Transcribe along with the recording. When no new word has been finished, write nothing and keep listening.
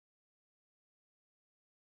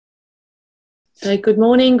So good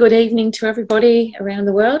morning, good evening to everybody around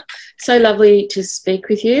the world. So lovely to speak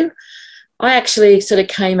with you. I actually sort of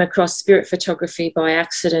came across spirit photography by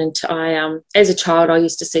accident. As a child, I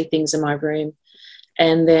used to see things in my room.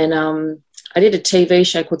 And then I did a TV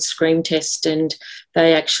show called Scream Test, and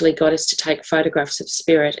they actually got us to take photographs of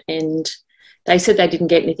spirit. And they said they didn't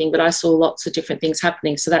get anything, but I saw lots of different things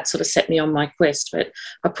happening. So that sort of set me on my quest. But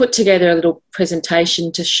I put together a little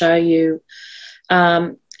presentation to show you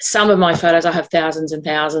some of my photos. I have thousands and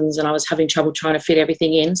thousands, and I was having trouble trying to fit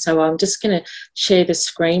everything in. So I'm just going to share the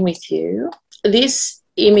screen with you. This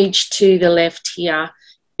image to the left here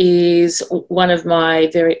is one of my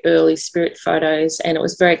very early spirit photos, and it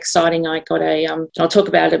was very exciting. I got I'll talk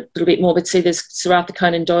about it a little bit more, but see there's Sir Arthur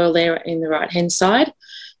Conan Doyle there in the right-hand side.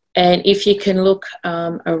 And if you can look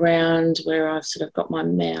around where I've sort of got my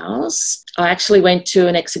mouse, I actually went to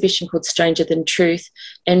an exhibition called Stranger Than Truth.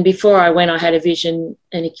 And before I went, I had a vision,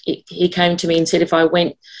 and he came to me and said if I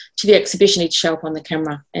went to the exhibition, he'd show up on the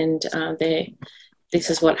camera. And this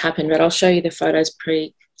is what happened. But I'll show you the photos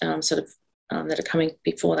that are coming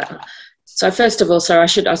before that. So first of all, I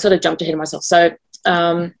sort of jumped ahead of myself. So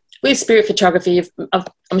with spirit photography,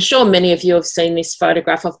 I'm sure many of you have seen this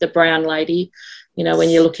photograph of the brown lady. You know, when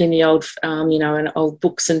you look in the old, in old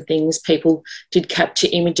books and things, people did capture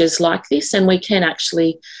images like this, and we can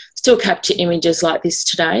actually still capture images like this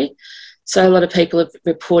today. So a lot of people have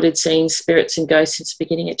reported seeing spirits and ghosts since the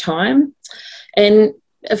beginning of time. And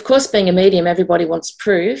of course, being a medium, everybody wants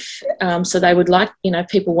proof. So they would like,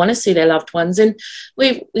 people want to see their loved ones. And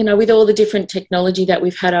we've, with all the different technology that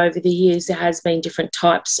we've had over the years, there has been different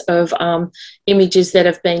types of images that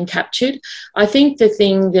have been captured. I think the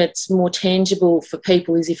thing that's more tangible for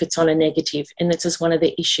people is if it's on a negative. And this is one of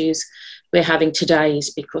the issues we're having today,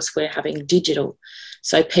 is because we're having digital.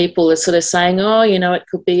 So people are sort of saying, oh, it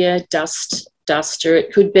could be a duster,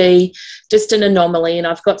 it could be just an anomaly, and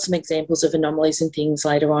I've got some examples of anomalies and things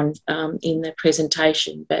later on in the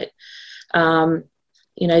presentation. But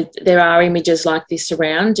there are images like this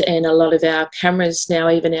around, and a lot of our cameras now,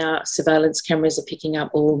 even our surveillance cameras, are picking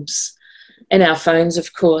up orbs, and our phones,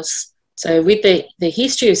 of course. So with the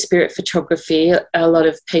history of spirit photography, a lot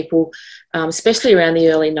of people, especially around the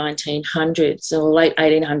early 1900s or late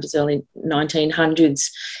 1800s, early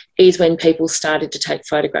 1900s, is when people started to take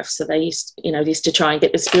photographs. So they used to try and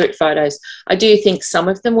get the spirit photos. I do think some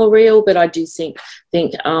of them were real, but I do think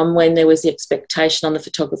when there was the expectation on the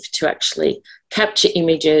photographer to actually capture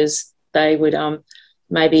images, they would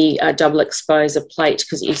maybe double expose a plate,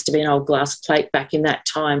 because it used to be an old glass plate back in that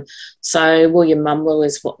time. So William Mumler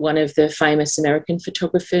was one of the famous American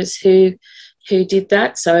photographers who did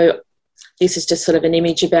that. So this is just sort of an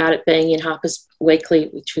image about it being in Harper's Weekly,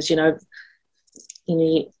 which was, I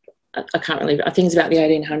can't really, I think it's about the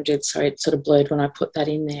 1800s, so it sort of blurred when I put that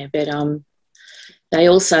in there. But they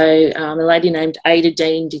also, a lady named Ada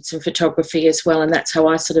Dean did some photography as well, and that's how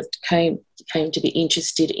I sort of came to be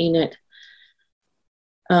interested in it.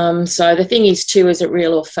 So the thing is too, is it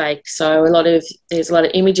real or fake? So there's a lot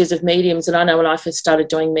of images of mediums, and I know when I first started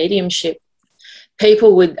doing mediumship,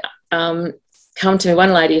 people would come to me,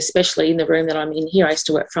 one lady especially in the room that I'm in here, I used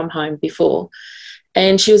to work from home before,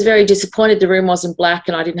 and she was very disappointed the room wasn't black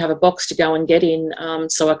and I didn't have a box to go and get in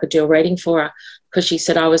so I could do a reading for her, because she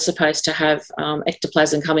said I was supposed to have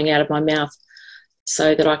ectoplasm coming out of my mouth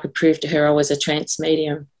so that I could prove to her I was a trance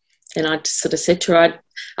medium. And I just sort of said to her,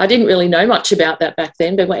 I didn't really know much about that back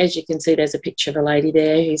then, but as you can see, there's a picture of a lady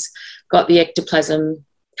there who's got the ectoplasm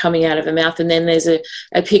coming out of her mouth. And then there's a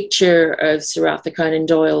picture of Sir Arthur Conan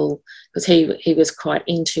Doyle, because he was quite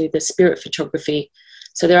into the spirit photography.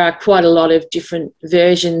 So there are quite a lot of different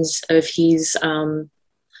versions of him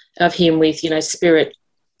with, spirit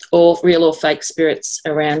or real or fake spirits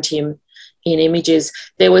around him in images.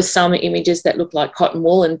 There were some images that looked like cotton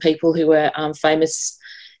wool, and people who were famous,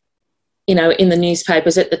 in the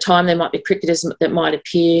newspapers at the time, there might be cricketers that might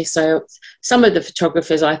appear. So some of the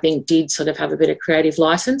photographers, I think, did sort of have a bit of creative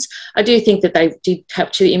license. I do think that they did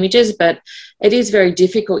capture the images, but it is very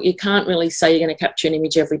difficult. You can't really say you're going to capture an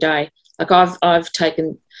image every day. Like I've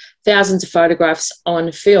taken thousands of photographs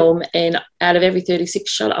on film, and out of every 36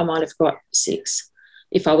 shot, I might have got 6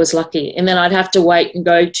 if I was lucky. And then I'd have to wait and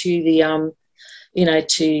go to the,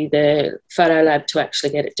 to the photo lab to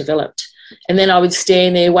actually get it developed. And then I would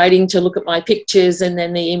stand there waiting to look at my pictures, and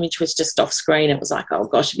then the image was just off screen. It was like, oh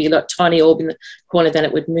gosh, it'd be a tiny orb in the corner, then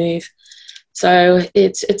it would move. So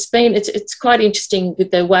it's quite interesting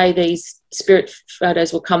with the way these spirit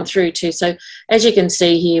photos will come through too. So as you can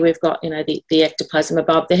see here, we've got, the ectoplasm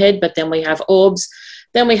above the head, but then we have orbs.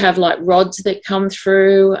 Then we have like rods that come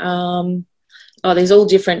through. There's all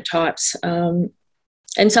different types.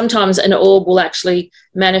 And sometimes an orb will actually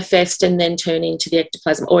manifest and then turn into the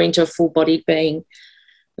ectoplasm or into a full-bodied being,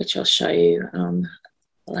 which I'll show you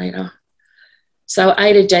later. So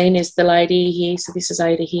Ada Dean is the lady here. So this is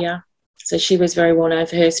Ada here. So she was very well known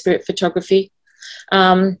for her spirit photography.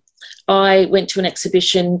 I went to an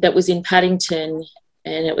exhibition that was in Paddington,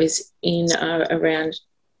 and it was in around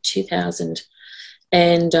 2000.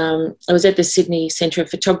 And I was at the Sydney Centre of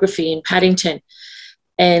Photography in Paddington,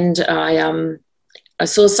 and I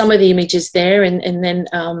saw some of the images there, and then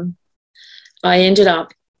I ended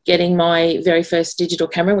up getting my very first digital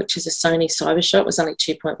camera, which is a Sony Cybershot. It was only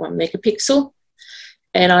 2.1 megapixel.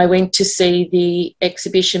 And I went to see the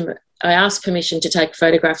exhibition. I asked permission to take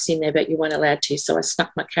photographs in there, but you weren't allowed to. So I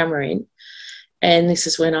snuck my camera in. And this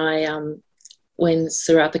is when when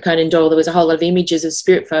throughout the Conan Doyle, there was a whole lot of images of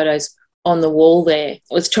spirit photos on the wall there.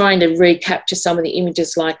 I was trying to recapture some of the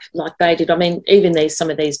images like they did. I mean, even some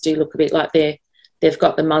of these do look a bit like they've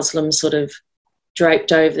got the Muslim sort of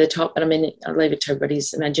draped over the top. But I mean, I leave it to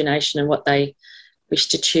everybody's imagination and what they wish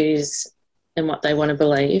to choose and what they want to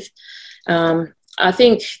believe. I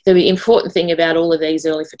think the important thing about all of these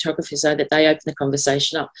early photographers are that they open the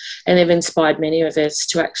conversation up, and they've inspired many of us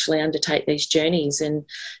to actually undertake these journeys and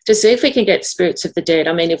to see if we can get spirits of the dead.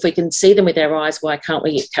 I mean, if we can see them with our eyes, why can't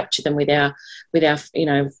we capture them with our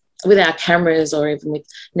cameras, or even with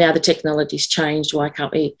now the technology's changed, why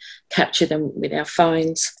can't we capture them with our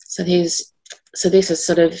phones? So this is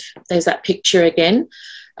there's that picture again.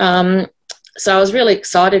 So I was really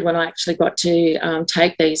excited when I actually got to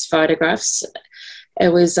take these photographs. It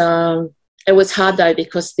was hard though,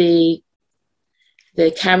 because the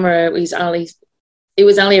camera was only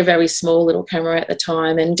a very small little camera at the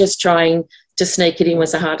time, and just trying to sneak it in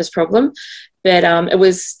was the hardest problem. But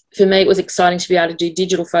for me, it was exciting to be able to do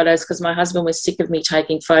digital photos, because my husband was sick of me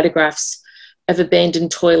taking photographs of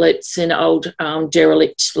abandoned toilets in old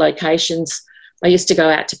derelict locations. I used to go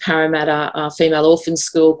out to Parramatta Female Orphan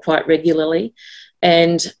School quite regularly,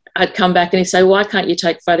 and I'd come back and he'd say, why can't you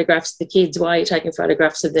take photographs of the kids? Why are you taking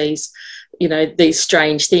photographs of these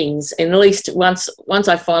strange things? And at least once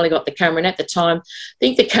I finally got the camera, and at the time, I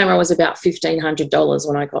think the camera was about $1,500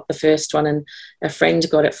 when I got the first one, and a friend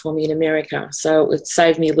got it for me in America. So it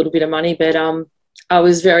saved me a little bit of money, but I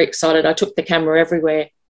was very excited. I took the camera everywhere.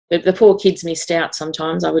 But the poor kids missed out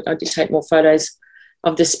sometimes. I did take more photos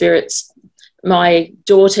of the spirits. My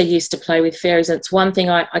daughter used to play with fairies, and it's one thing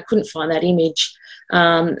I couldn't find that image.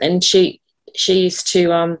 And she used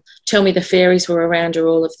to tell me the fairies were around her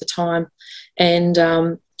all of the time. And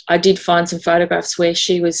I did find some photographs where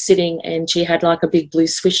she was sitting and she had like a big blue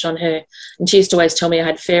swish on her. And she used to always tell me I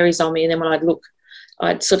had fairies on me. And then when I'd look,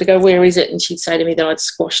 I'd sort of go, where is it? And she'd say to me that I'd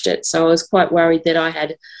squashed it. So I was quite worried that I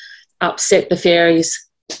had upset the fairies.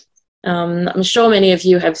 I'm sure many of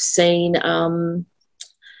you have seen...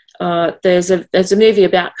 there's a movie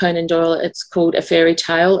about Conan Doyle. It's called A Fairy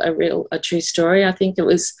Tale, a true story. I think it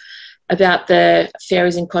was about the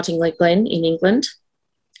fairies in Cottingley Glen in England,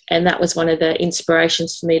 and that was one of the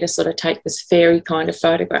inspirations for me to sort of take this fairy kind of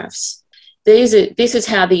photographs. This is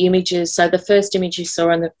how the images. So the first image you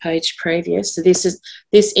saw on the page previous. So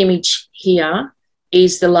this image here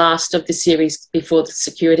is the last of the series before the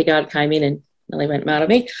security guard came in and nearly went mad at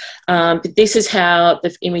me. But this is how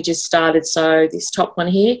the images started. So this top one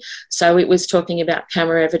here, so it was talking about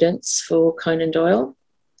camera evidence for Conan Doyle.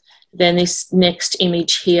 Then this next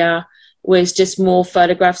image here was just more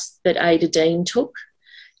photographs that Ada Dean took.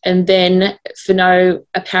 And then for no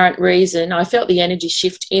apparent reason, I felt the energy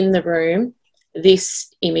shift in the room.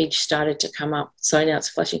 This image started to come up. So now it's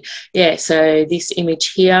flashing. Yeah, so this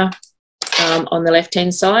image here on the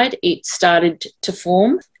left-hand side, it started to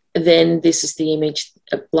form. Then this is the image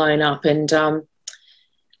blown up, and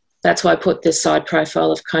that's why I put the side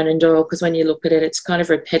profile of Conan Doyle, because when you look at it, it's kind of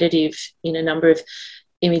repetitive in a number of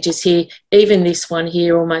images here. Even this one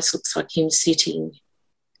here almost looks like him sitting,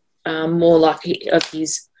 more like of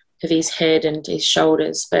his head and his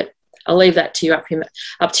shoulders. But I'll leave that to you,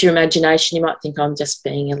 up to your imagination. You might think I'm just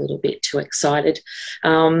being a little bit too excited.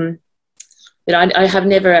 But I have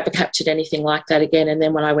never ever captured anything like that again. And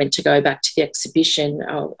then when I went to go back to the exhibition,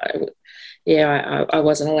 I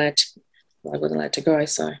wasn't allowed to go.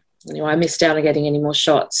 So anyway, I missed out on getting any more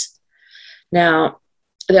shots. Now,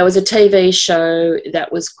 there was a TV show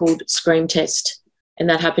that was called Scream Test, and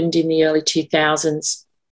that happened in the early 2000s.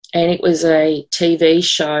 And it was a TV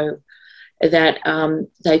show that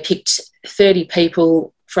they picked 30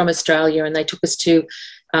 people from Australia, and they took us to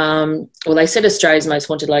they said Australia's most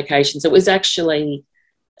haunted locations. It was actually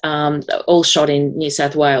all shot in New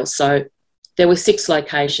South Wales. So there were 6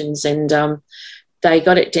 locations, and they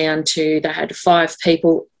got it down to, they had 5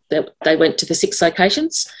 people they went to the 6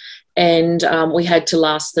 locations, and we had to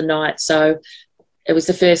last the night. So it was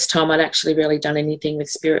the first time I'd actually really done anything with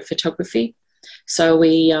spirit photography. So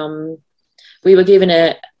we were given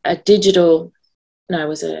a digital,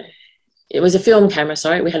 no, it was a film camera,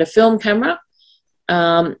 sorry. We had a film camera.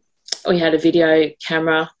 We had a video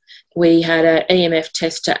camera. We had an EMF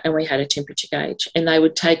tester, and we had a temperature gauge. And they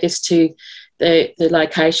would take us to the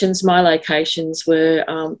locations. My locations were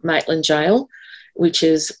Maitland Jail, which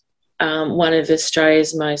is one of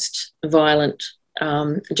Australia's most violent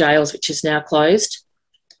jails, which is now closed.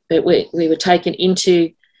 But we were taken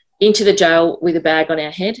into the jail with a bag on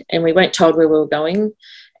our head, and we weren't told where we were going.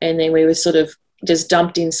 And then we were sort of just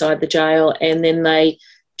dumped inside the jail, and then they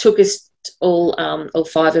took us, all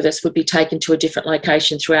 5 of us would be taken to a different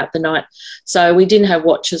location throughout the night. So we didn't have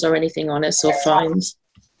watches or anything on us or phones.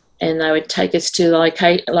 And they would take us to like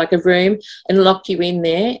a room and lock you in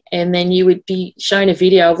there, and then you would be shown a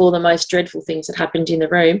video of all the most dreadful things that happened in the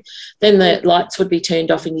room. Then the lights would be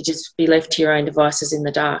turned off and you'd just be left to your own devices in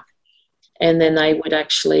the dark. And then they would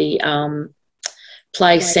actually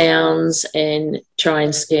play sounds and try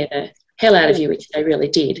and scare the hell out of you, which they really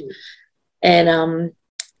did. And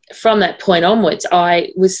from that point onwards,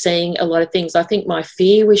 I was seeing a lot of things. I think my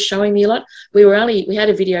fear was showing me a lot. We had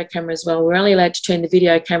a video camera as well. We were only allowed to turn the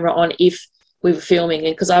video camera on if we were filming.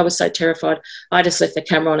 And because I was so terrified, I just left the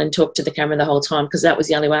camera on and talked to the camera the whole time, because that was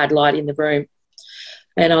the only way I had light in the room.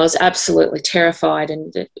 And I was absolutely terrified.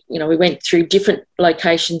 And, we went through different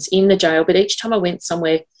locations in the jail, but each time I went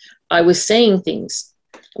somewhere, I was seeing things.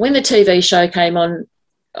 When the TV show came on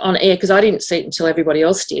air, because I didn't see it until everybody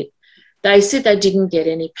else did, they said they didn't get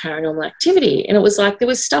any paranormal activity. And it was like there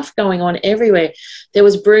was stuff going on everywhere. There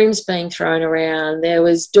was brooms being thrown around. There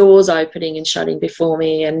was doors opening and shutting before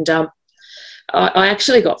me. And I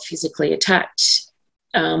actually got physically attacked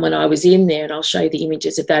when I was in there, and I'll show you the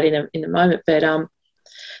images of that in a moment. But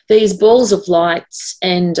these balls of lights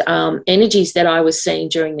and energies that I was seeing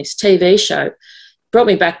during this TV show brought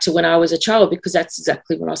me back to when I was a child, because that's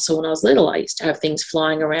exactly what I saw when I was little. I used to have things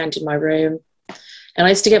flying around in my room. And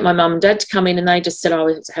I used to get my mum and dad to come in, and they just said I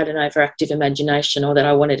had an overactive imagination, or that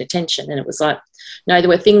I wanted attention. And it was like, no, there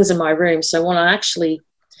were things in my room. So when I actually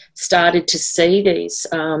started to see these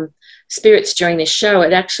spirits during this show,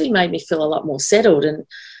 it actually made me feel a lot more settled, and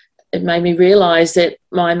it made me realise that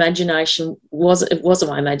my imagination wasn't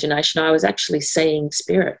my imagination. I was actually seeing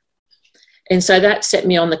spirit. And so that set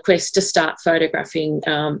me on the quest to start photographing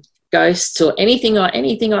ghosts or anything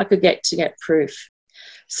I could get to get proof.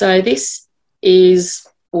 So this is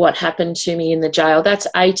what happened to me in the jail. That's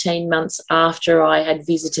 18 months after I had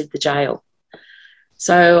visited the jail.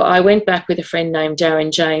 So I went back with a friend named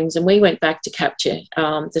Darren James, and we went back to capture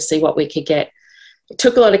to see what we could get. It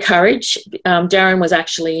took a lot of courage. Darren was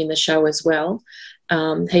actually in the show as well.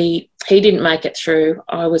 He didn't make it through.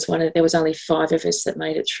 There was only 5 of us that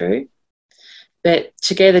made it through. But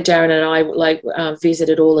together, Darren and I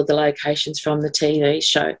visited all of the locations from the TV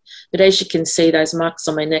show. But as you can see, those marks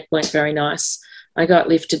on my neck weren't very nice. I got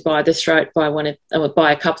lifted by the throat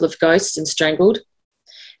by a couple of ghosts and strangled.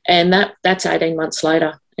 And that's 18 months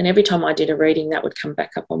later. And every time I did a reading, that would come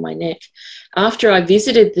back up on my neck. After I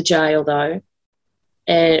visited the jail, though,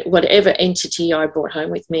 whatever entity I brought home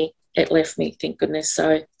with me, it left me, thank goodness.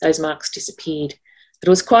 So those marks disappeared. But it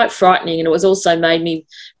was quite frightening, and it was also made me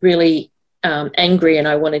really angry, and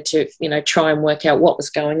I wanted to, try and work out what was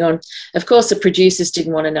going on. Of course, the producers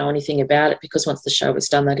didn't want to know anything about it, because once the show was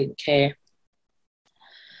done, they didn't care.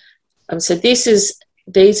 So these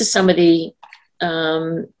are some of the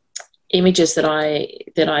images that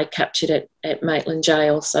I captured at Maitland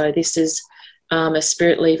Jail. So this is a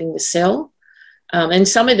spirit leaving the cell. And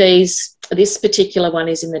some of this particular one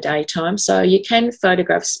is in the daytime. So you can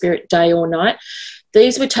photograph spirit day or night.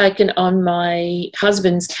 These were taken on my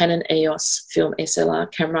husband's Canon EOS film SLR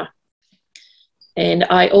camera. And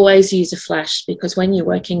I always use a flash, because when you're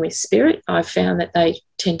working with spirit, I've found that they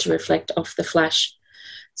tend to reflect off the flash.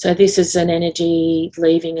 So this is an energy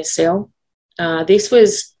leaving a cell. This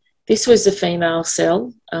was the female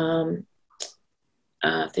cell.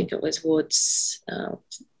 I think it was wards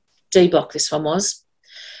D block, this one was.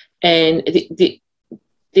 And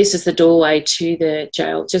this is the doorway to the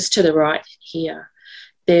jail. Just to the right here,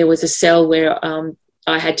 there was a cell where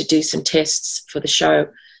I had to do some tests for the show,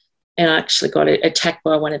 and I actually got attacked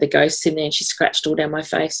by one of the ghosts in there, and she scratched all down my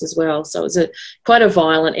face as well. So it was quite a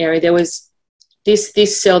violent area. There was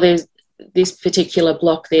this cell, there's this particular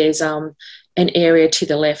block, there's an area to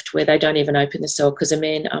the left where they don't even open the cell, because a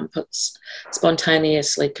man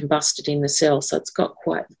spontaneously combusted in the cell. So it's got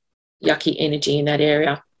quite yucky energy in that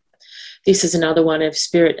area. This is another one of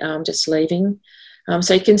spirit just leaving.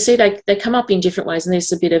 So you can see they come up in different ways, and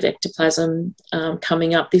there's a bit of ectoplasm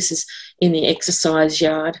coming up. This is in the exercise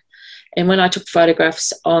yard. And when I took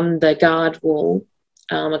photographs on the guard wall,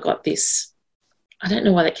 I got this, I don't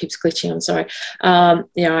know why that keeps glitching, I'm sorry.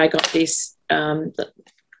 I got this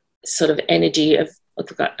sort of energy of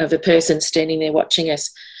a person standing there watching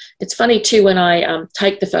us. It's funny too, when I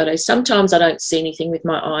take the photos, sometimes I don't see anything with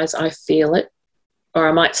my eyes, I feel it, or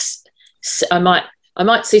I might see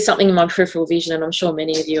something in my peripheral vision, and I'm sure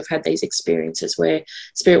many of you have had these experiences where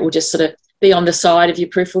spirit will just sort of be on the side of your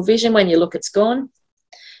peripheral vision. When you look, it's gone.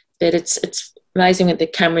 But it's amazing what the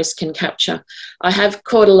cameras can capture. I have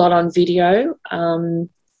caught a lot on video. I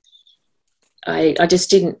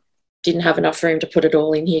just didn't have enough room to put it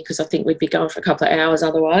all in here, because I think we'd be going for a couple of hours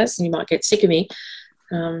otherwise, and you might get sick of me.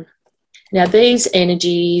 Now, these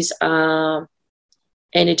energies are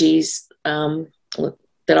energies that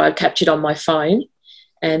I captured on my phone,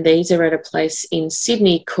 and these are at a place in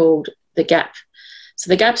Sydney called The Gap. So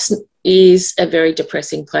The Gap is a very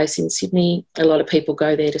depressing place in Sydney. A lot of people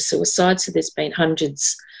go there to suicide, so there's been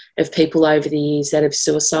hundreds of people over the years that have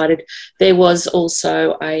suicided. There was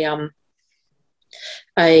also a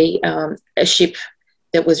ship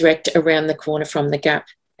that was wrecked around the corner from The Gap,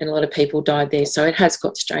 and a lot of people died there, so it has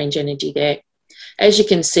got strange energy there. As you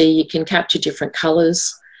can see, you can capture different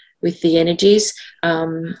colours with the energies.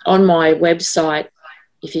 On my website,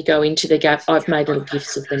 if you go into The Gap, I've made little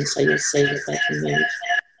gifs of them, so you'll see that they can move.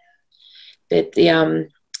 But the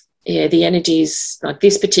energies, like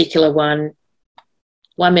this particular one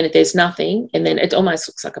 1 minute there's nothing, and then it almost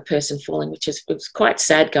looks like a person falling, it was quite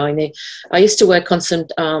sad going there. I used to work on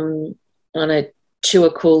on a tour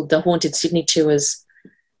called the Haunted Sydney Tours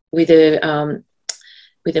with a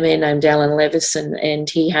man named Alan Levison, and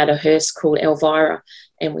he had a hearse called Elvira,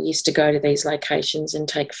 and we used to go to these locations and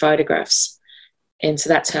take photographs. And so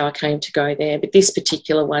that's how I came to go there. But this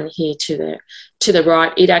particular one here to the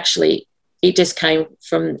right, it just came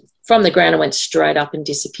from the ground and went straight up and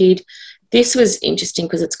disappeared. This was interesting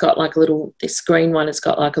because it's got like this green one, it's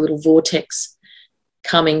got like a little vortex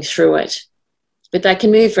coming through it. But they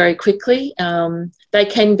can move very quickly. They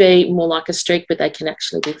can be more like a streak, but they can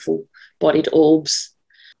actually be full-bodied orbs.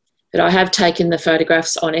 But I have taken the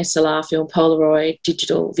photographs on SLR film, Polaroid,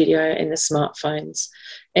 digital video, and the smartphones.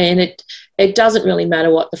 And it doesn't really matter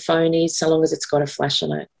what the phone is, so long as it's got a flash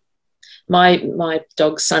on it. My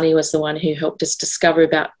dog Sunny was the one who helped us discover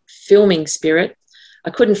about filming spirit. I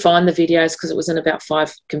couldn't find the videos because it was in about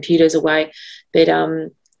 5 computers away. But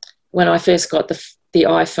when I first got the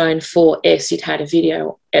iPhone 4S, it had a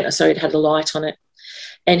video, so it had a light on it.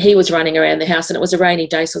 And he was running around the house, and it was a rainy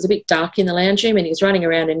day, so it was a bit dark in the lounge room, and he was running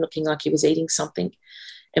around and looking like he was eating something.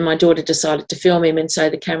 And my daughter decided to film him, and so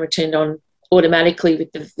the camera turned on automatically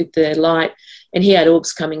with the light, and he had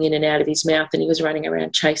orbs coming in and out of his mouth, and he was running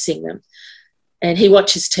around chasing them. And he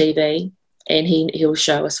watches TV, and he'll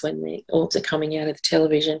show us when the orbs are coming out of the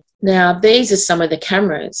television. Now, these are some of the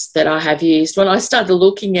cameras that I have used. When I started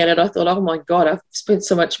looking at it, I thought, oh, my God, I've spent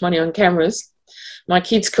so much money on cameras. My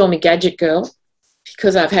kids call me Gadget Girl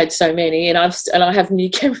because I've had so many, and I have new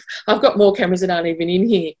cameras. I've got more cameras that aren't even in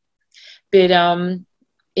here. But,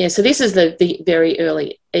 yeah, so this is the very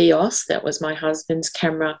early EOS. That was my husband's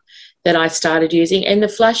camera that I started using, and the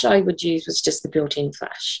flash I would use was just the built-in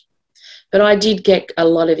flash. But I did get a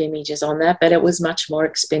lot of images on that, but it was much more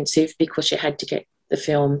expensive because you had to get the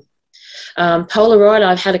film. Polaroid,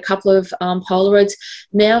 I've had a couple of Polaroids.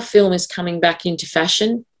 Now film is coming back into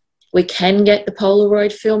fashion. We can get the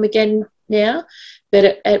Polaroid film again now,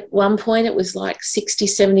 but at one point it was like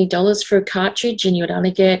 $60, $70 for a cartridge, and you would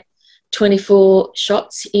only get 24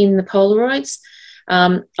 shots in the Polaroids.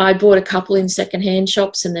 I bought a couple in secondhand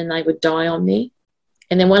shops, and then they would die on me.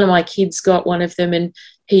 And then one of my kids got one of them, and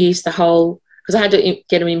he used the whole, because I had to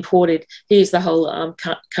get them imported, he used the whole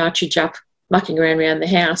cartridge up, mucking around the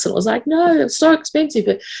house. And it was like, no, it's so expensive.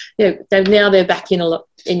 But yeah, now they're back in a lot,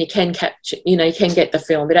 and you can capture, you can get the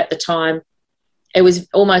film. But at the time, it was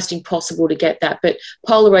almost impossible to get that. But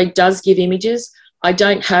Polaroid does give images. I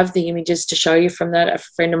don't have the images to show you from that. A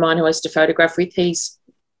friend of mine who I used to photograph with, he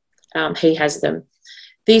has them.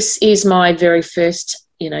 This is my very first,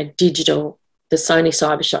 digital, the Sony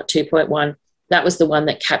Cybershot 2.1. That was the one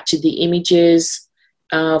that captured the images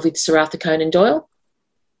with Sir Arthur Conan Doyle.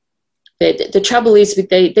 But the trouble is with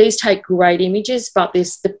these take great images, but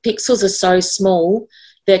the pixels are so small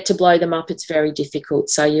that to blow them up, it's very difficult.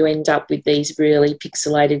 So you end up with these really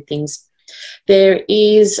pixelated things. There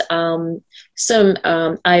is some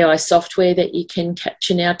AI software that you can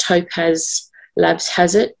capture now. Topaz Labs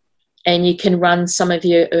has it, and you can run some of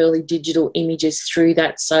your early digital images through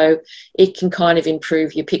that, so it can kind of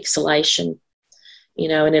improve your pixelation.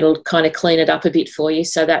 and it'll kind of clean it up a bit for you.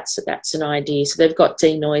 So that's an idea. So they've got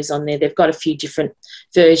denoise on there. They've got a few different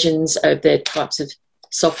versions of the types of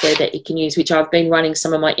software that you can use, which I've been running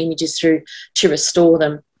some of my images through to restore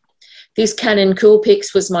them. This Canon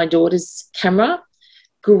Coolpix was my daughter's camera.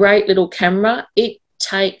 Great little camera. It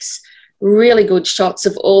takes really good shots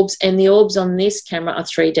of orbs, and the orbs on this camera are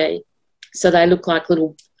 3D. So they look like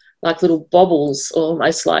little baubles,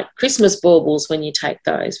 almost like Christmas baubles when you take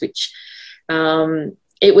those, which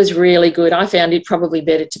it was really good. I found it probably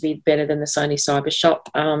better than the Sony CyberShot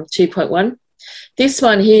 2.1. This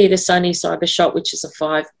one here, the Sony CyberShot, which is a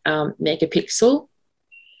 5 megapixel,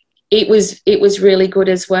 it was really good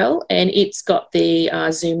as well, and it's got the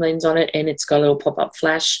zoom lens on it, and it's got a little pop-up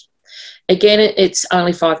flash. Again, it's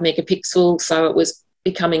only 5 megapixels, so it was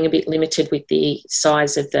becoming a bit limited with the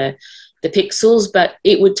size of the pixels, but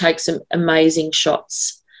it would take some amazing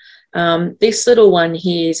shots. This little one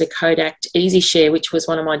here is a Kodak Easy Share, which was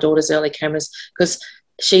one of my daughter's early cameras, because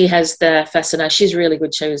she has the fascination. She's really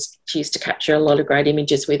good. She used to capture a lot of great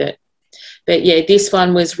images with it. But yeah, this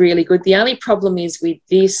one was really good. The only problem is with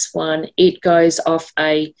this one, it goes off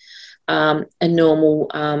a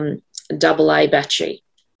normal AA battery.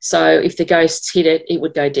 So if the ghosts hit it, it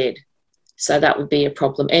would go dead. So that would be a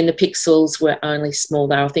problem. And the pixels were only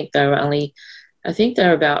small. I think they were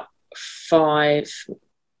about 3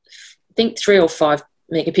 or 5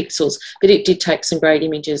 megapixels, but it did take some great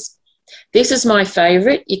images. This is my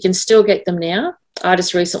favourite. You can still get them now. I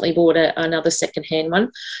just recently bought another second-hand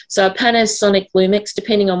one. So a Panasonic Lumix,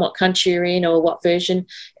 depending on what country you're in or what version,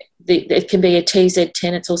 it can be a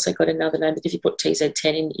TZ10. It's also got another name, but if you put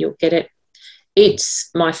TZ10 in, you'll get it.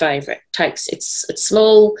 It's my favourite. It's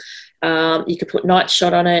small. You could put night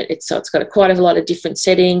shot on it. It's got quite a lot of different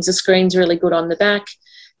settings. The screen's really good on the back.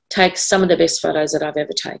 Takes some of the best photos that I've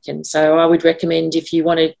ever taken. So I would recommend, if you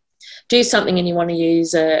want to do something and you want to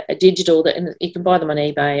use a digital, and you can buy them on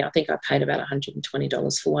eBay. I think I paid about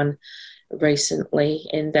 $120 for one recently,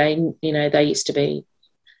 and they used to be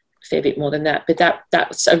a fair bit more than that. But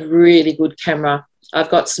that's a really good camera. I've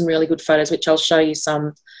got some really good photos, which I'll show you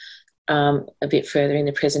some a bit further in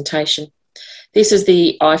the presentation. This is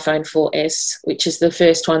the iPhone 4S, which is the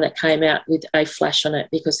first one that came out with a flash on it,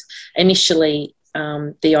 because initially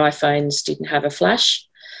the iPhones didn't have a flash.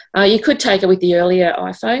 You could take it with the earlier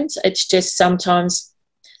iPhones. It's just sometimes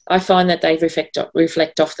I find that they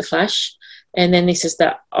reflect off the flash. And then this is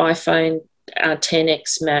the iPhone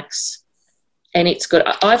XS Max, and it's good.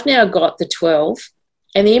 I've now got the 12,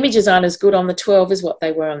 and the images aren't as good on the 12 as what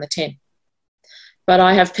they were on the 10. But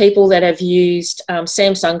I have people that have used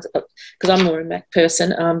Samsung, because I'm more a Mac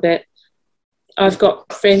person, but I've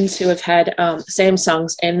got friends who have had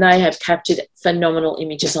Samsungs, and they have captured phenomenal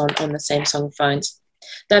images on the Samsung phones.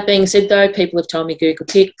 That being said, though, people have told me Google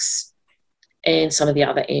Pix and some of the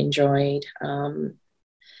other Android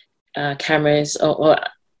cameras or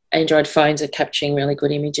Android phones are capturing really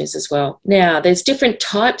good images as well. Now, there's different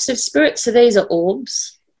types of spirits. So these are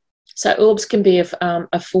orbs. So orbs can be a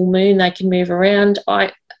full moon. They can move around.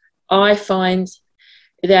 I find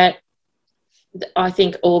that I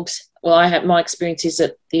think orbs, my experience is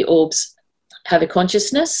that the orbs have a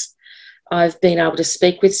consciousness. I've been able to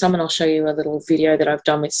speak with someone. I'll show you a little video that I've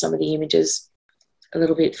done with some of the images a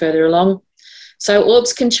little bit further along. So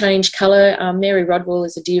orbs can change colour. Mary Rodwell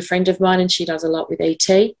is a dear friend of mine, and she does a lot with ET,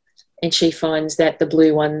 and she finds that the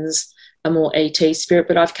blue ones are more ET spirit,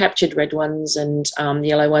 but I've captured red ones and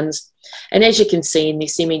yellow ones. And as you can see in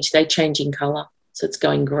this image, they change in colour. So it's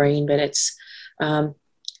going green, but it's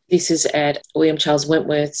this is at William Charles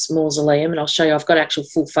Wentworth's mausoleum, and I'll show you. I've got actual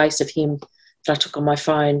full face of him that I took on my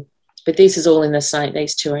phone. But this is all in the same.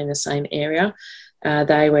 These two are in the same area.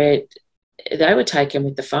 They were taken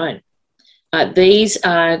with the phone. These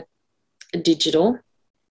are digital.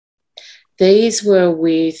 These were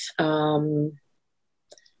with, I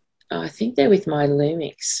think they're with my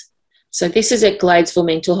Lumix. So this is at Gladesville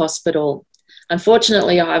Mental Hospital.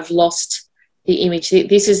 Unfortunately, I've lost the image.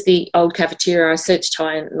 This is the old cafeteria. I searched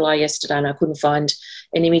high and low yesterday, and I couldn't find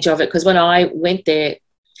an image of it, because when I went there,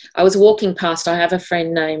 I was walking past. I have a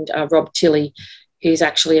friend named Rob Tilley, who's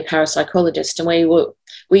actually a parapsychologist, and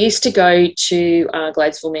we used to go to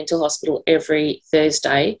Gladesville Mental Hospital every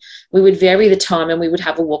Thursday. We would vary the time, and we would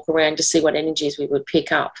have a walk around to see what energies we would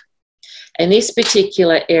pick up. And this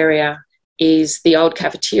particular area is the old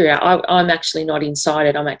cafeteria. I'm actually not inside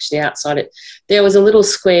it. I'm actually outside it. There was a little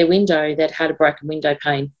square window that had a broken window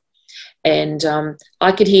pane, and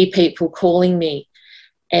I could hear people calling me.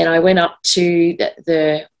 And I went up to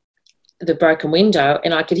the broken window,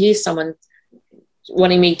 and I could hear someone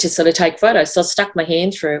wanting me to sort of take photos. So I stuck my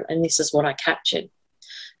hand through, and this is what I captured.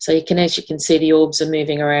 So you can, as you can see, the orbs are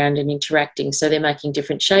moving around and interacting, so they're making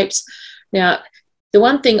different shapes. Now, the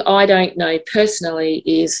one thing I don't know personally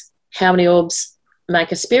is how many orbs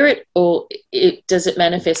make a spirit, or does it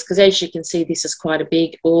manifest? Because as you can see, this is quite a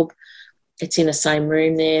big orb. It's in the same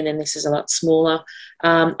room there, and then this is a lot smaller.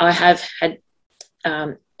 I have had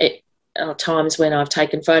times when I've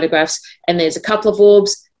taken photographs and there's a couple of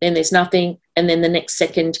orbs, then there's nothing, and then the next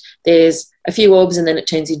second there's a few orbs, and then it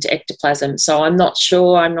turns into ectoplasm. So I'm not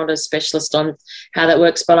sure. I'm not a specialist on how that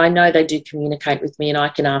works, but I know they do communicate with me, and I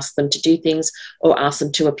can ask them to do things or ask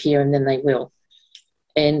them to appear, and then they will.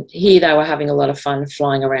 And here they were having a lot of fun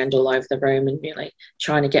flying around all over the room and really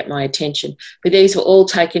trying to get my attention. But these were all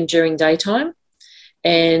taken during daytime,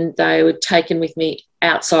 and they were taken with me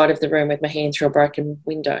outside of the room with my hand through a broken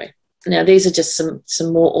window. Now, these are just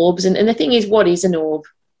some more orbs. And the thing is, what is an orb?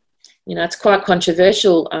 You know, it's quite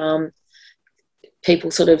controversial.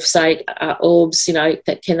 People sort of say orbs, you know,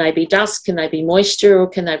 that can they be dust, can they be moisture, or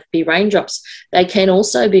can they be raindrops? They can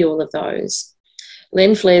also be all of those.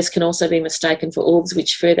 Lens flares can also be mistaken for orbs,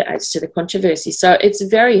 which further adds to the controversy. So it's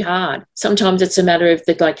very hard. Sometimes it's a matter of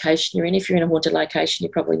the location you're in. If you're in a haunted location,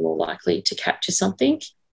 you're probably more likely to capture something.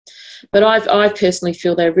 But I personally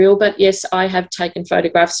feel they're real. But yes, I have taken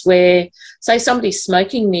photographs where, say, somebody's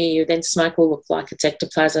smoking near you, then smoke will look like it's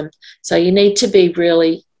ectoplasm. So you need to be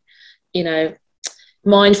really, you know,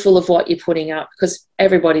 mindful of what you're putting up, because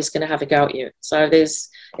everybody's going to have a go at you. So it's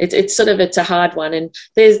a hard one, and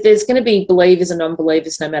there's going to be believers and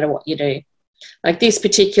non-believers no matter what you do. Like this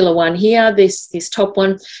particular one here, this top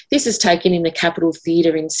one, this is taken in the Capitol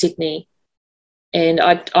Theatre in Sydney, and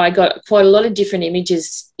I got quite a lot of different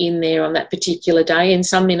images in there on that particular day. And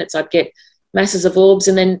some minutes I'd get masses of orbs,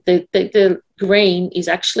 and then the green is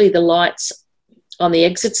actually the lights on the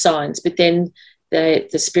exit signs, but then the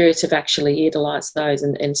spirits have actually utilised those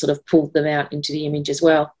and sort of pulled them out into the image as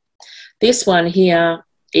well. This one here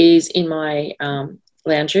is in my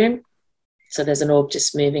lounge room. So there's an orb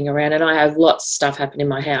just moving around, and I have lots of stuff happen in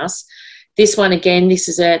my house. This one, again, this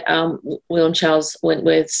is at William Charles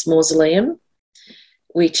Wentworth's mausoleum,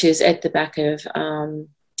 which is at the back of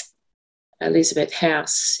Elizabeth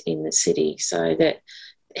House in the city. So that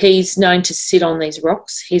he's known to sit on these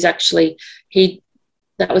rocks. He's actually,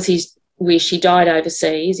 that was his wish. He died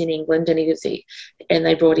overseas in England, and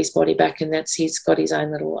they brought his body back, and he's got his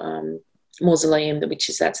own little mausoleum,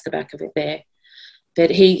 that's the back of it there.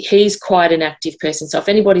 But he's quite an active person. So if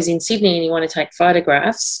anybody's in Sydney and you want to take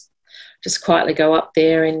photographs, just quietly go up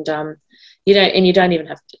there, and you don't even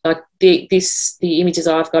have to, like the images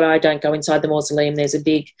I've got, I don't go inside the mausoleum. There's a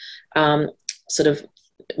big sort of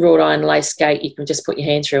wrought iron lace gate you can just put your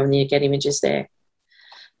hand through, and you get images there.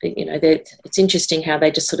 But, you know, it's interesting how they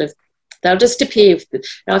just sort of, they'll just appear.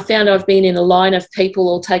 And I found I've been in a line of people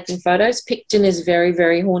all taking photos. Picton is very,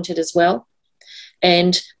 very haunted as well.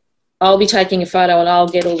 And I'll be taking a photo and I'll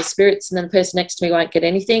get all the spirits, and then the person next to me won't get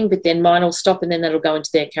anything, but then mine will stop, and then that'll go into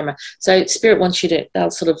their camera. So spirit wants you to, they'll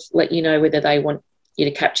sort of let you know whether they want you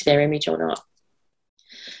to capture their image or not.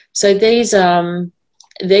 So these are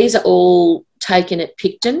all taken at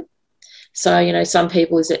Picton. So, you know, some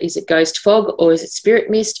people, is it ghost fog, or is it spirit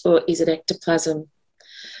mist, or is it ectoplasm?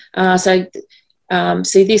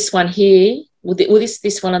 See this one here,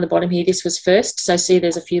 this one on the bottom here, this was first. So see,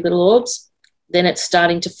 there's a few little orbs. Then it's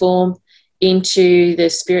starting to form into the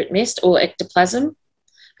spirit mist or ectoplasm.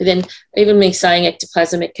 But then even me saying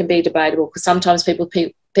ectoplasm, it can be debatable, because sometimes people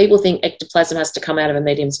think ectoplasm has to come out of a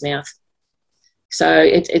medium's mouth. So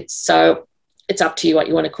it's up to you what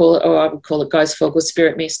you want to call it, or I would call it ghost fog or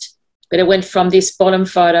spirit mist. But it went from this bottom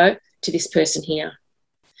photo to this person here.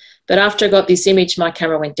 But after I got this image, my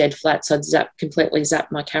camera went dead flat, so I'd completely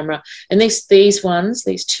zapped my camera. And these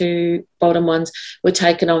two bottom ones, were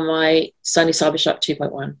taken on my Sony Cybershot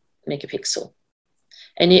 2.1 megapixel.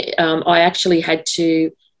 And I actually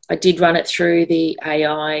I did run it through the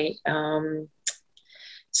AI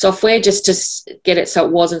software just to get it so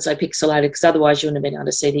it wasn't so pixelated, because otherwise you wouldn't have been able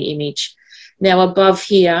to see the image. Now above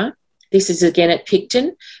here, this is again at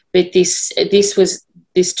Picton, but this was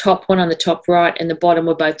this top one on the top right and the bottom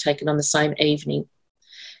were both taken on the same evening.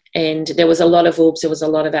 And there was a lot of orbs, there was a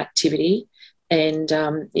lot of activity. And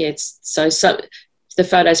so the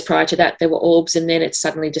photos prior to that, there were orbs, and then it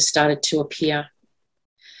suddenly just started to appear.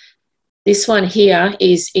 This one here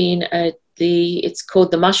is in it's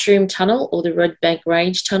called the Mushroom Tunnel, or the Red Bank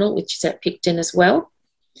Range Tunnel, which is at Picton as well.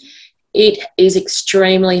 It is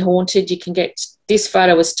extremely haunted. This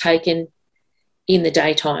photo was taken in the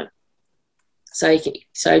daytime.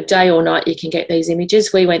 So day or night you can get these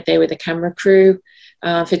images. We went there with a camera crew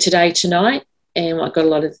for Today Tonight, and I got a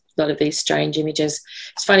lot of these strange images.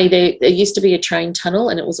 It's funny, there used to be a train tunnel,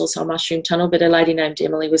 and it was also a mushroom tunnel, but a lady named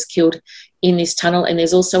Emily was killed in this tunnel, and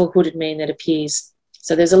there's also a hooded man that appears.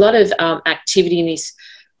 So there's a lot of activity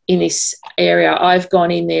in this area. I've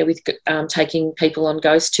gone in there with taking people on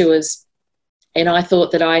ghost tours, and I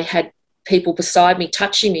thought that I had people beside me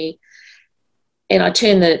touching me, and I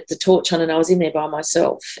turned the torch on and I was in there by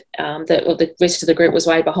myself. The rest of the group was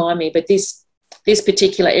way behind me, but this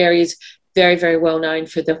particular area is very, very well known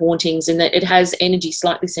for the hauntings, and that it has energy,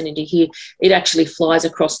 like this energy here. It actually flies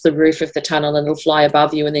across the roof of the tunnel, and it'll fly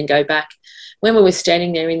above you and then go back. When we were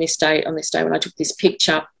standing there on this day when I took this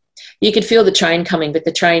picture, you could feel the train coming, but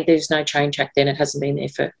there's no train track then. It hasn't been there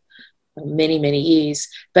for many, many years.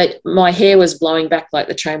 But my hair was blowing back like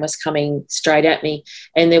the train was coming straight at me,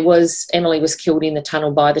 and Emily was killed in the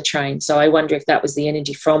tunnel by the train. So I wonder if that was the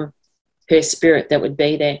energy from her spirit that would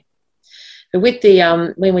be there. But with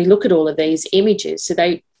when we look at all of these images, so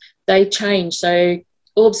they change. So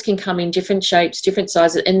orbs can come in different shapes, different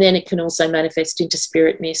sizes, and then it can also manifest into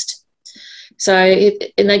spirit mist. So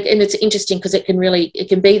it's interesting because it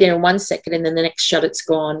can be there in 1 second, and then the next shot it's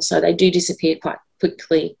gone. So they do disappear quite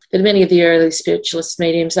quickly. But many of the early spiritualist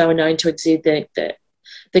mediums, they were known to exude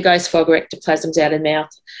the ghost fog or ectoplasms out of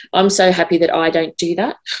mouth. I'm so happy that I don't do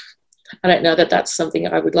that. I don't know that that's something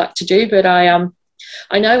I would like to do, but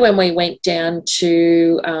I know when we went down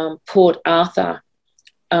to Port Arthur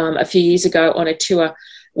a few years ago on a tour,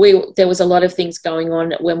 there was a lot of things going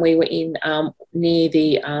on when we were in near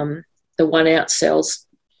the 1-out cells,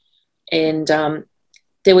 and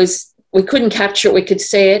we couldn't capture it. We could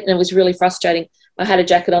see it, and it was really frustrating. I had a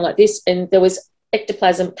jacket on like this, and there was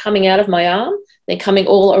ectoplasm coming out of my arm, then coming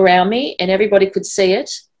all around me, and everybody could see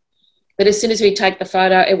it. But as soon as we take the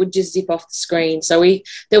photo, it would just zip off the screen. So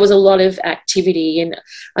there was a lot of activity. And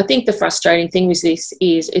I think the frustrating thing with this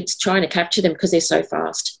is it's trying to capture them because they're so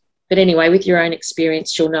fast. But anyway, with your own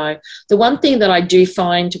experience, you'll know. The one thing that I do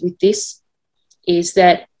find with this is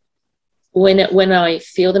that when I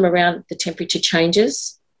feel them around, the temperature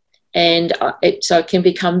changes, and so it can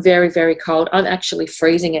become very, very cold. I'm actually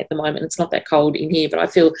freezing at the moment. It's not that cold in here, but I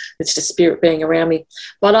feel it's just spirit being around me.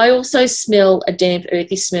 But I also smell a damp,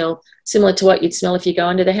 earthy smell, similar to what you'd smell if you go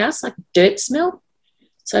into the house, like dirt smell.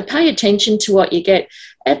 So pay attention to what you get.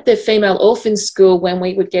 At the female orphan school, when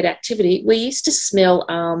we would get activity, we used to smell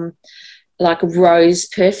like rose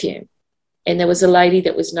perfume. And there was a lady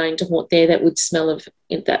that was known to haunt there that would smell of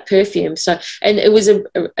that perfume. So, and it was an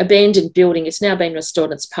abandoned building. It's now been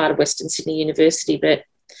restored. It's part of Western Sydney University, but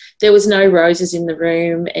there was no roses in the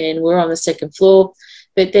room, and we're on the 2nd floor.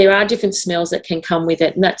 But there are different smells that can come with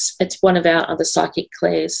it, and it's one of our other psychic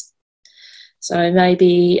clairs. So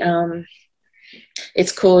maybe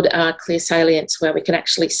it's called clairsalience, where we can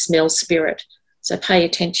actually smell spirit. So pay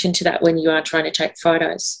attention to that when you are trying to take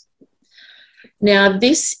photos. Now,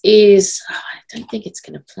 this is, I don't think it's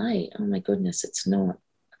going to play. Oh, my goodness, it's not.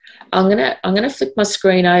 I'm gonna flip my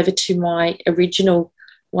screen over to my original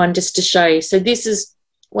one just to show you. So this is,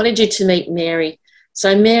 wanted you to meet Mary.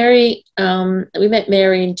 So Mary, we met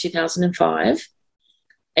Mary in 2005,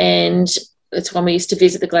 and it's when we used to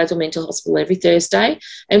visit the Gladwell Mental Hospital every Thursday,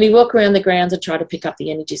 and we walk around the grounds and try to pick up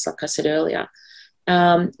the energies, like I said earlier.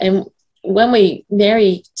 And when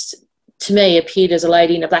Mary, to me, appeared as a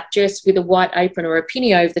lady in a black dress with a white apron or a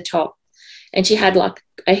pinny over the top, and she had like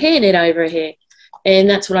a hairnet over her hair, and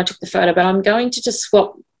that's when I took the photo. But I'm going to just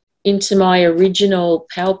swap into my original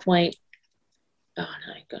PowerPoint. Oh,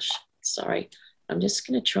 no, gosh, sorry. I'm just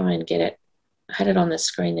going to try and get it. I had it on the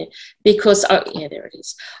screen there because, yeah, there it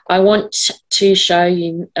is. I want to show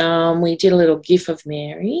you, we did a little GIF of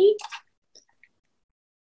Mary.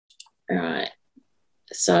 All right.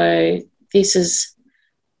 So this is,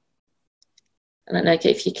 I don't know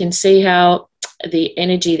if you can see how the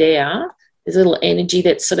energy there, there's a little energy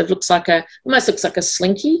that sort of looks like almost looks like a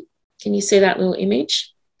slinky. Can you see that little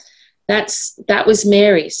image? That was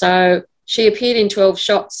Mary. So she appeared in 12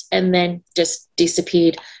 shots and then just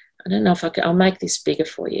disappeared. I don't know if I'll make this bigger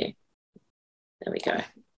for you. There we go.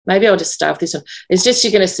 Maybe I'll just start with this one. It's just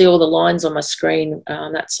you're going to see all the lines on my screen,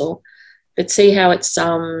 that's all. But see how it's,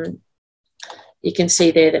 you can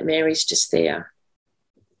see there that Mary's just there.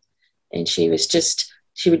 And she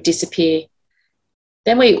would disappear.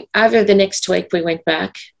 Then over the next week, we went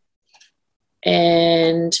back,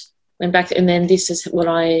 and then this is what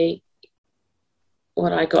I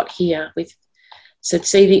got here with. So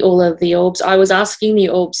see all of the orbs. I was asking the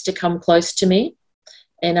orbs to come close to me,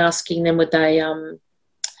 and asking them would they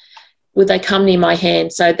come near my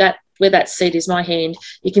hand. So that where that seat is my hand,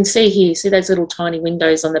 you can see here. See those little tiny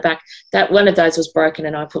windows on the back. That one of those was broken,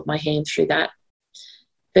 and I put my hand through that.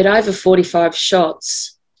 But over 45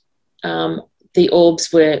 shots, the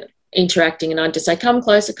orbs were interacting, and I'd just say, come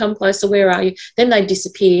closer, where are you? Then they'd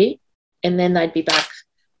disappear, and then they'd be back.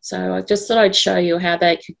 So I just thought I'd show you how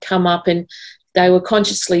they could come up, and they were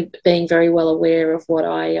consciously being very well aware of what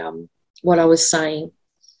I was saying.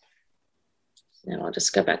 Now I'll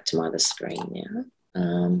just go back to my other screen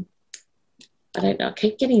now. I don't know. I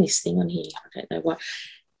keep getting this thing on here. I don't know why.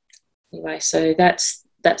 Anyway, so that's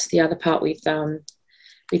the other part with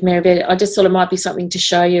Mary Beth. I just thought it might be something to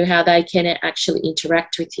show you how they can actually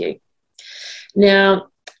interact with you. Now,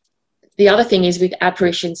 the other thing is with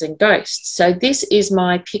apparitions and ghosts. So this is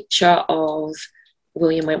my picture of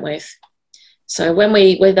William Wentworth. So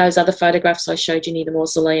with those other photographs I showed you near the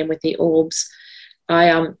mausoleum with the orbs,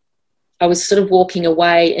 I was sort of walking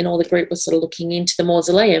away, and all the group was sort of looking into the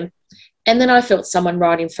mausoleum, and then I felt someone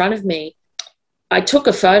right in front of me. I took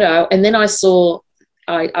a photo, and then I saw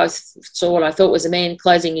what I thought was a man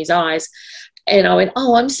closing his eyes, and I went,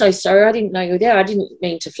 "Oh, I'm so sorry. I didn't know you were there. I didn't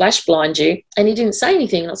mean to flash blind you." And he didn't say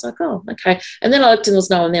anything. And I was like, "Oh, okay." And then I looked and there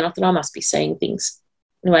was no one there. I thought, I must be seeing things.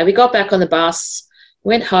 Anyway, we got back on the bus,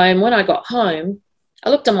 went home. When I got home,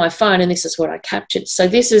 I looked on my phone, and this is what I captured. So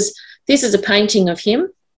this is a painting of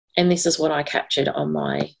him, and this is what I captured on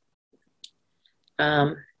my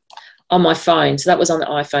phone. So that was on the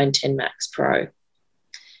iPhone 10 Max Pro.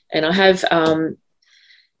 And I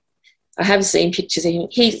have seen pictures of him.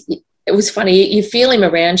 It was funny. You feel him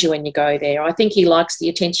around you when you go there. I think he likes the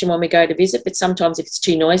attention when we go to visit, but sometimes if it's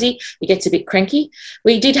too noisy, he gets a bit cranky.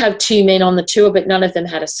 We did have 2 men on the tour, but none of them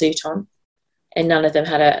had a suit on, and none of them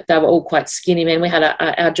they were all quite skinny men. We had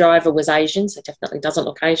our driver was Asian, so definitely doesn't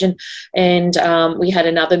look Asian. And we had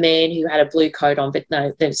another man who had a blue coat on, but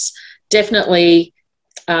no, there's definitely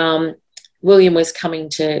William was coming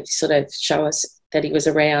to sort of show us that he was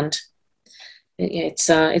around. Yeah,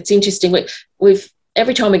 it's interesting.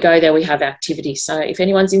 Every time we go there, we have activities. So if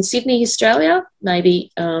anyone's in Sydney, Australia,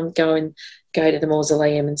 maybe go to the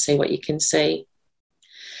mausoleum and see what you can see.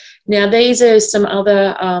 Now, these are some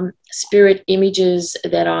other spirit images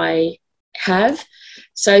that I have.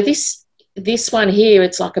 So this one here,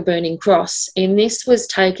 it's like a burning cross, and this was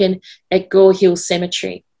taken at Gore Hill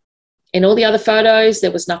Cemetery. In all the other photos,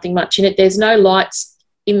 there was nothing much in it. There's no lights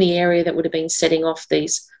in the area that would have been setting off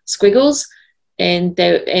these squiggles, and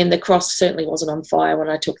the cross certainly wasn't on fire when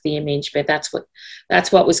I took the image, but that's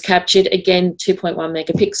what was captured. Again, 2.1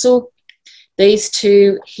 megapixel. These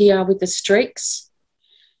two here with the streaks.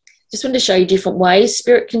 Just wanted to show you different ways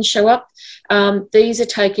spirit can show up. These are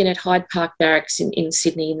taken at Hyde Park Barracks in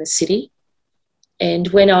Sydney, in the city. And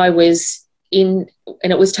when I was and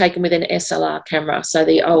it was taken with an SLR camera, so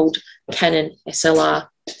the old Canon SLR.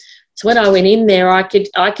 So when I went in there, I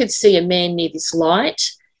could see a man near this light,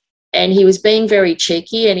 and he was being very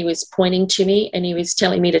cheeky, and he was pointing to me, and he was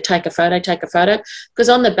telling me to take a photo, because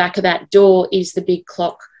on the back of that door is the big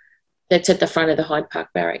clock that's at the front of the Hyde Park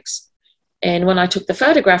Barracks. And when I took the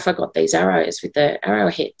photograph, I got these arrows with the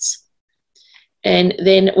arrowheads. And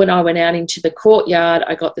then when I went out into the courtyard,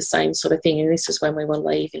 I got the same sort of thing, and this was when we were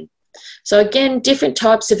leaving. So again, different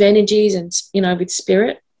types of energies and, with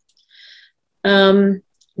spirit.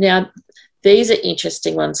 Now, these are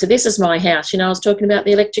interesting ones. So this is my house. I was talking about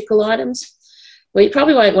the electrical items. Well, you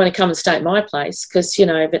probably won't want to come and stay at my place because,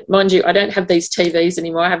 but mind you, I don't have these TVs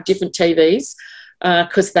anymore. I have different TVs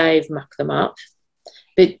because they've mucked them up.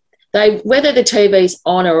 But whether the TV's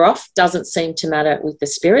on or off doesn't seem to matter with the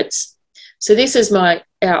spirits. So this is our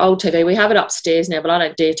old TV. We have it upstairs now, but I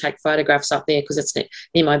don't dare take photographs up there because it's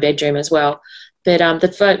near my bedroom as well. But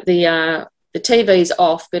the TV's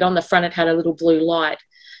off, but on the front it had a little blue light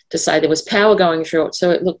to say there was power going through it.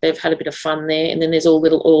 So look, they've had a bit of fun there, and then there's all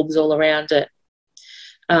little orbs all around it.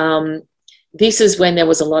 This is when there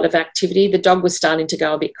was a lot of activity. The dog was starting to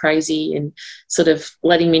go a bit crazy and sort of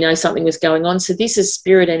letting me know something was going on. So this is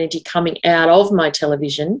spirit energy coming out of my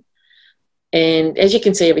television. And as you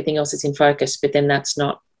can see, everything else is in focus, but then that's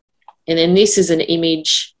not. And then this is an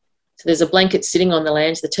image. So there's a blanket sitting on the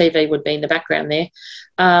lounge. The TV would be in the background there.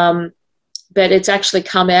 But it's actually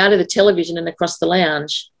come out of the television and across the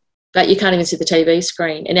lounge. But you can't even see the TV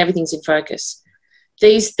screen, and everything's in focus.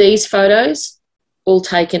 These photos, all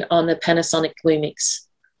taken on the Panasonic Lumix.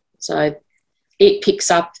 So it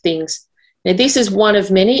picks up things. Now, this is one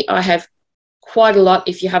of many. I have quite a lot.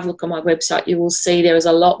 If you have a look on my website, you will see there is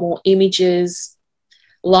a lot more images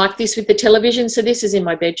like this with the television. So this is in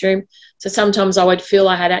my bedroom. So sometimes I would feel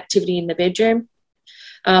I had activity in the bedroom.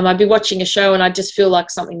 I'd be watching a show and I'd just feel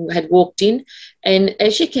like something had walked in. And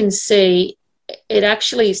as you can see, it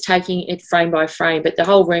actually is taking it frame by frame, but the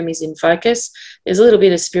whole room is in focus. There's a little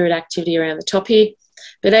bit of spirit activity around the top here.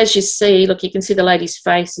 But as you see, look, you can see the lady's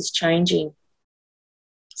face is changing.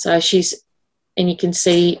 So and you can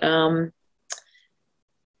see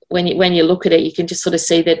when you look at it, you can just sort of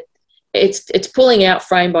see that it's pulling out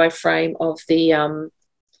frame by frame of the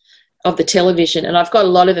television. And I've got a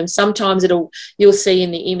lot of them. Sometimes you'll see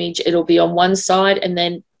in the image, it'll be on one side and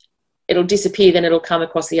then it'll disappear, then it'll come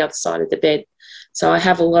across the other side of the bed. So I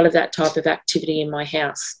have a lot of that type of activity in my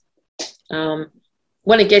house.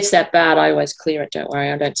 When it gets that bad, I always clear it, don't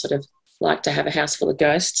worry. I don't sort of like to have a house full of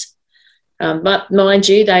ghosts. But mind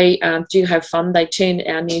you, they do have fun. They turn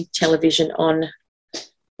our new television on.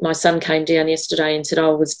 My son came down yesterday and said,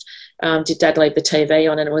 did Dad leave the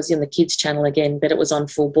TV on? And it was in the kids' channel again, but it was on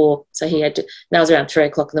full bore. So he had to, that was around 3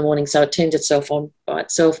 o'clock in the morning, so it turned itself on by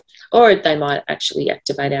itself. Or they might actually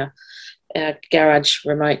activate our garage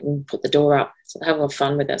remote and put the door up. So they have a lot of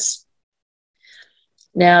fun with us.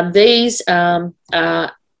 Now, these are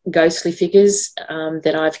ghostly figures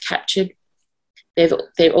that I've captured.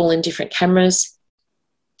 They're all in different cameras.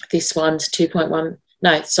 This one's 2.1.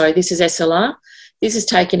 No, sorry, this is SLR. This is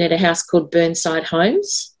taken at a house called Burnside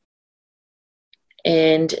Homes.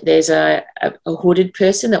 And there's a hooded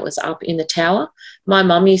person that was up in the tower. My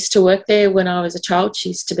mum used to work there when I was a child. She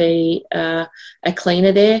used to be a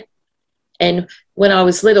cleaner there. And when I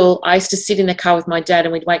was little, I used to sit in the car with my dad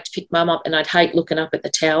and we'd wait to pick Mum up, and I'd hate looking up at the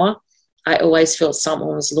tower. I always felt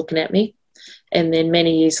someone was looking at me. And then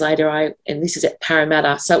many years later, and this is at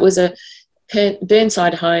Parramatta. So it was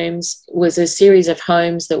Burnside Homes was a series of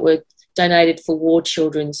homes that were donated for war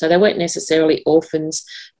children. So they weren't necessarily orphans,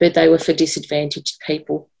 but they were for disadvantaged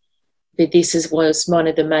people. But this was one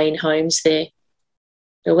of the main homes there.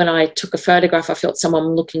 But when I took a photograph, I felt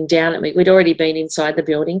someone looking down at me. We'd already been inside the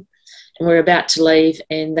building and we were about to leave,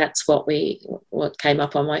 and that's what came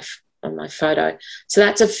up on my photo. So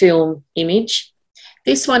that's a film image.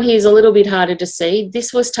 This one here is a little bit harder to see.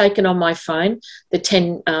 This was taken on my phone, the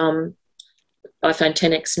iPhone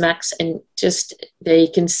XS Max, and just there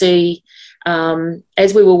you can see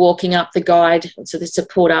as we were walking up, the guide, so this is at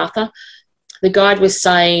Port Arthur, the guide was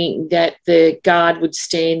saying that the guard would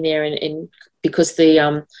stand there and because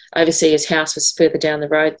the overseer's house was further down the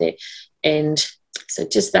road there. And so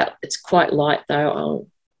just that, it's quite light though.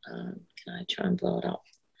 Can I try and blow it up?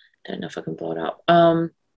 I don't know if I can blow it up.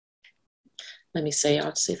 Let me see.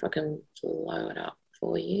 I'll see if I can blow it up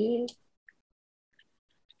for you.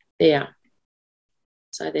 There.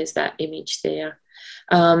 So there's that image there.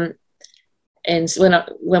 And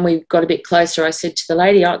when we got a bit closer, I said to the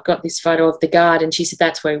lady, I got this photo of the guard, and she said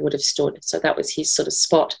that's where he would have stood. So that was his sort of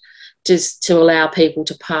spot, just to allow people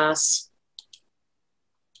to pass.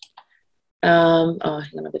 Hang on,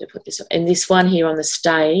 I better put this up. And this one here on the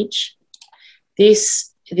stage,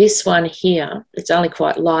 this one here, it's only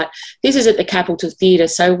quite light. This is at the Capitol Theatre.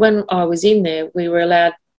 So when I was in there, we were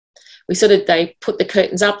allowed, they put the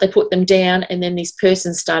curtains up, they put them down, and then this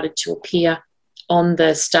person started to appear on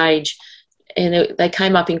the stage. And they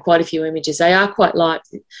came up in quite a few images. They are quite light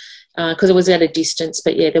because it was at a distance.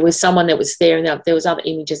 But, yeah, there was someone that was there, and there was other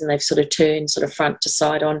images, and they've sort of turned sort of front to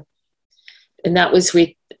side on. And that was with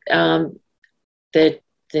the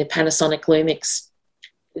Panasonic Lumix.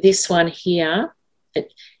 This one here,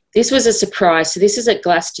 this was a surprise. So this is at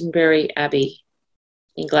Glastonbury Abbey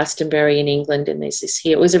in Glastonbury in England, and there's this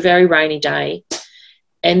here. It was a very rainy day,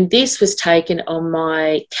 and this was taken on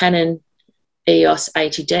my Canon EOS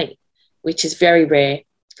 80D, which is very rare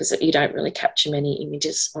because you don't really capture many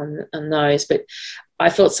images on those. But I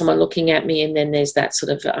felt someone looking at me, and then there's that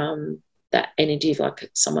sort of that energy of like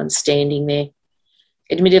someone standing there.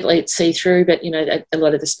 Admittedly, it's see-through, but, you know, a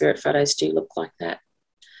lot of the spirit photos do look like that.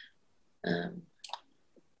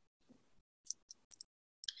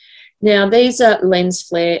 Now, these are lens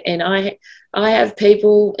flare, and I have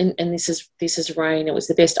people, and this is rain. It was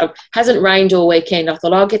the best. It hasn't rained all weekend. I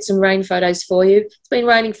thought I'll get some rain photos for you. It's been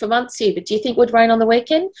raining for months here, but do you think it would rain on the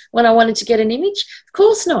weekend when I wanted to get an image? Of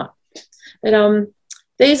course not. But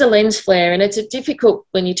these are lens flare, and it's difficult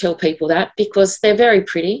when you tell people that because they're very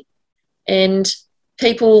pretty, and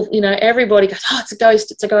people, you know, everybody goes, oh, it's a ghost,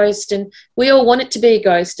 it's a ghost. And we all want it to be a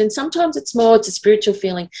ghost. And sometimes it's a spiritual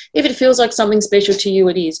feeling. If it feels like something special to you,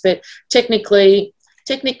 it is. But technically,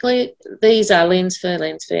 these are lens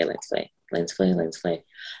flare.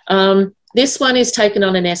 This one is taken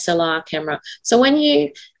on an SLR camera. So when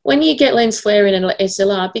you get lens flare in an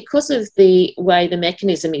SLR, because of the way the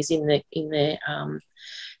mechanism is in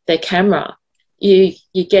the camera, you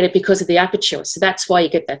get it because of the aperture. So that's why you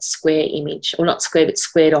get that square image, or not square, but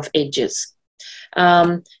squared off edges.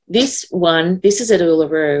 This is at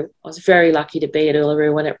Uluru. I was very lucky to be at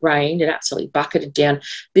Uluru when it rained. It absolutely bucketed down.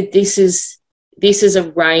 But this is This is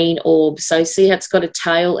a rain orb. So see how it's got a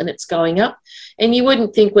tail and it's going up? And you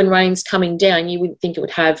wouldn't think when rain's coming down, you wouldn't think it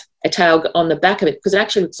would have a tail on the back of it, because it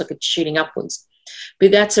actually looks like it's shooting upwards.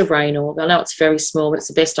 But that's a rain orb. I know it's very small, but it's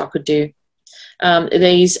the best I could do.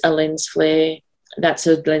 These are lens flare. That's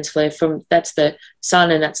a lens flare that's the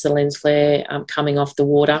sun, and that's the lens flare coming off the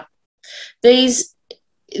water. These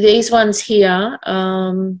ones here,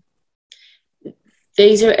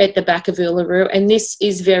 these are at the back of Uluru, and this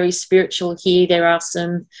is very spiritual here. There are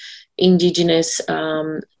some Indigenous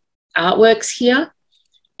artworks here,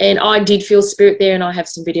 and I did feel spirit there, and I have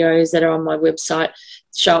some videos that are on my website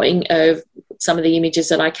showing some of the images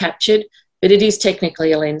that I captured. But it is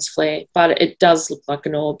technically a lens flare, but it does look like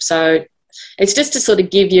an orb. So it's just to sort of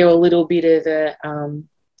give you a little bit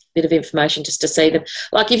of information just to see them.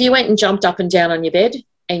 Like if you went and jumped up and down on your bed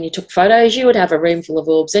and you took photos, you would have a room full of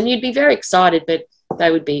orbs, and you'd be very excited, but they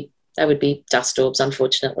would be dust orbs,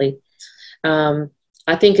 unfortunately.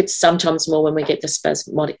 I think it's sometimes more when we get the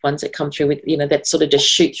spasmodic ones that come through with, that sort of just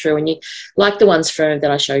shoot through, and you like the ones that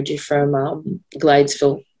I showed you from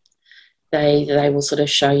Gladesville. They will sort of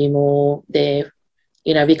show you more there,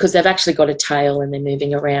 because they've actually got a tail and they're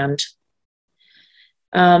moving around.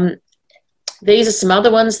 These are some other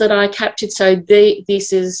ones that I captured. So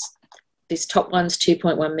this top one's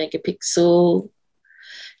 2.1 megapixel,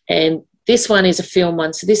 and this one is a film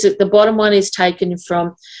one. So the bottom one is taken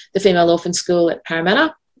from the Female Orphan School at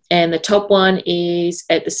Parramatta, and the top one is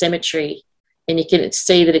at the cemetery, and you can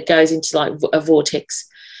see that it goes into like a vortex.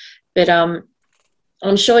 But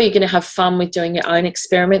I'm sure you're going to have fun with doing your own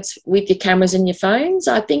experiments with your cameras and your phones.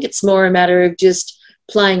 I think it's more a matter of just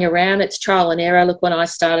playing around. It's trial and error. Look, when I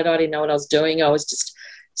started, I didn't know what I was doing. I was just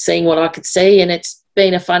seeing what I could see, and it's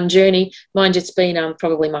been a fun journey. Mind you, it's been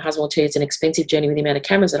probably, my husband will tell you, it's an expensive journey with the amount of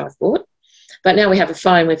cameras that I've bought. But now we have a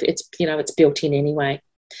phone with it's built in anyway.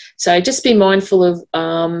 So just be mindful of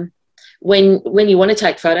when you want to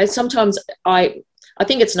take photos. Sometimes I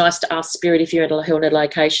think it's nice to ask spirit, if you're at a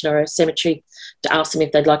location or a cemetery, to ask them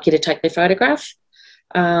if they'd like you to take their photograph.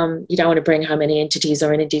 You don't want to bring home any entities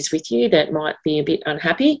or energies with you that might be a bit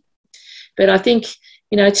unhappy. But I think,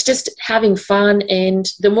 it's just having fun, and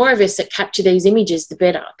the more of us that capture these images, the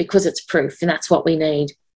better, because it's proof, and that's what we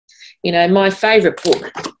need. My favourite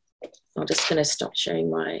book, I'm just going to stop sharing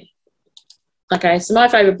my... Okay, so my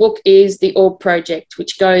favourite book is The Orb Project,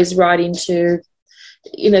 which goes right into,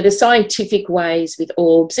 the scientific ways with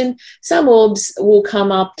orbs. And some orbs will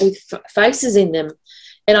come up with faces in them.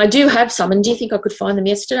 And I do have some, and do you think I could find them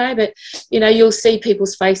yesterday? But, you'll see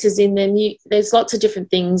people's faces in them. There's lots of different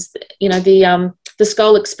things. The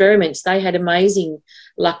Skull experiments, they had amazing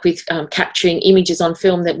luck with capturing images on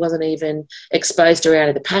film that wasn't even exposed or out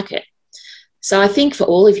of the packet. So I think for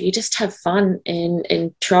all of you, just have fun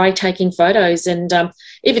and try taking photos. And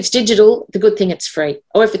if it's digital, the good thing, it's free.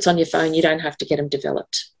 Or if it's on your phone, you don't have to get them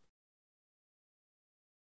developed.